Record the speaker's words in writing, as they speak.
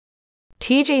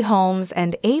Holmes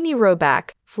and Amy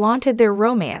Robach flaunted their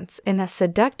romance in a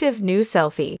seductive new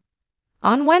selfie.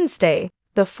 On Wednesday,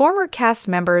 the former cast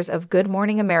members of Good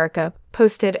Morning America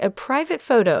posted a private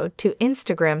photo to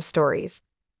Instagram stories.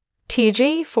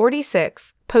 TJ,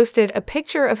 46, posted a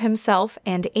picture of himself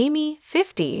and Amy,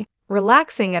 50,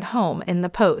 relaxing at home in the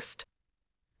post.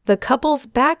 The couple's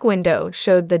back window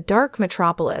showed the dark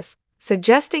metropolis,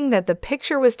 suggesting that the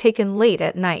picture was taken late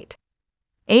at night.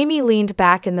 Amy leaned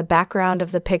back in the background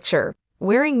of the picture,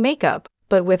 wearing makeup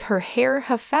but with her hair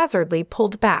haphazardly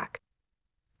pulled back.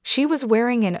 She was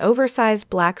wearing an oversized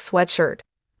black sweatshirt,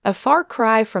 a far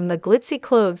cry from the glitzy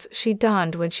clothes she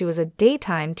donned when she was a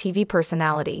daytime TV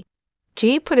personality.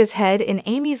 G put his head in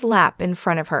Amy's lap in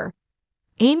front of her.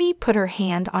 Amy put her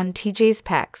hand on TJ's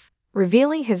pecs,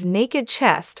 revealing his naked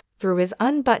chest through his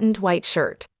unbuttoned white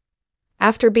shirt.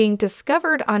 After being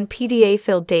discovered on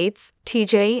PDA-filled dates,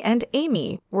 TJ and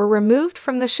Amy were removed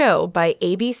from the show by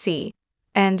ABC,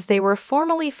 and they were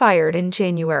formally fired in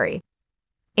January.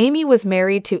 Amy was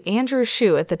married to Andrew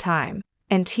Shue at the time,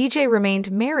 and TJ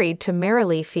remained married to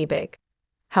Marilee Fiebig.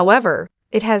 However,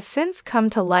 it has since come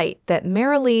to light that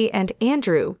Marilee and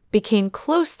Andrew became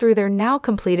close through their now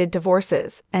completed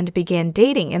divorces and began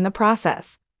dating in the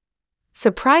process.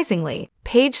 Surprisingly,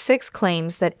 Page 6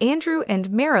 claims that Andrew and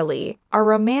Marilee are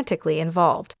romantically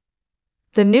involved.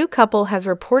 The new couple has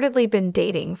reportedly been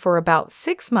dating for about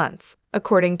 6 months,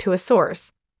 according to a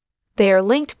source. They are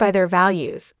linked by their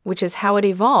values, which is how it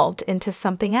evolved into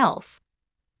something else.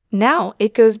 Now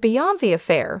it goes beyond the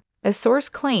affair, a source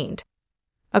claimed.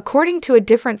 According to a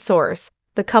different source,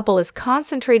 the couple is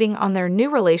concentrating on their new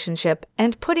relationship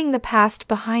and putting the past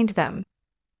behind them.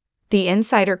 The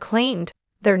insider claimed,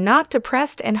 "They're not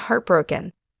depressed and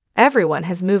heartbroken. Everyone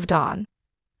has moved on."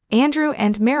 Andrew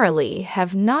and Marilee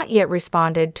have not yet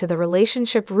responded to the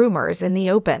relationship rumors in the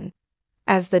open.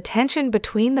 As the tension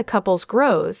between the couples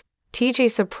grows, TJ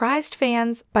surprised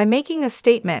fans by making a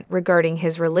statement regarding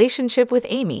his relationship with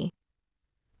Amy.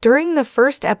 During the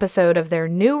first episode of their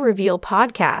new Reveal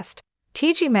podcast,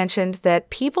 TJ mentioned that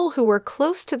people who were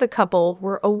close to the couple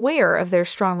were aware of their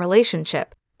strong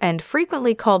relationship and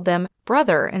frequently called them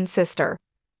brother and sister.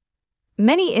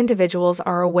 "Many individuals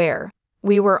are aware.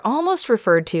 We were almost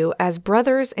referred to as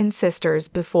brothers and sisters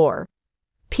before.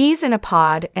 Peas in a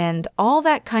pod and all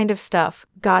that kind of stuff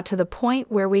got to the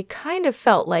point where we kind of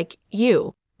felt like,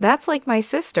 that's like my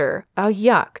sister,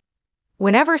 yuck.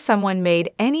 Whenever someone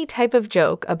made any type of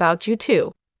joke about you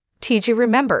too." TJ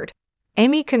remembered.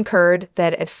 Amy concurred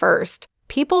that at first,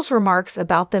 people's remarks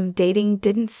about them dating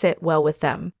didn't sit well with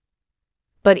them.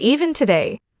 "But even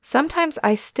today, sometimes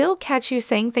I still catch you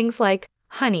saying things like,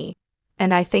 'honey,'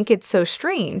 and I think it's so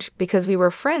strange because we were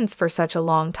friends for such a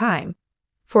long time.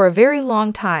 For a very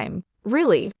long time,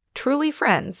 really, truly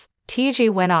friends," TJ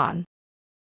went on.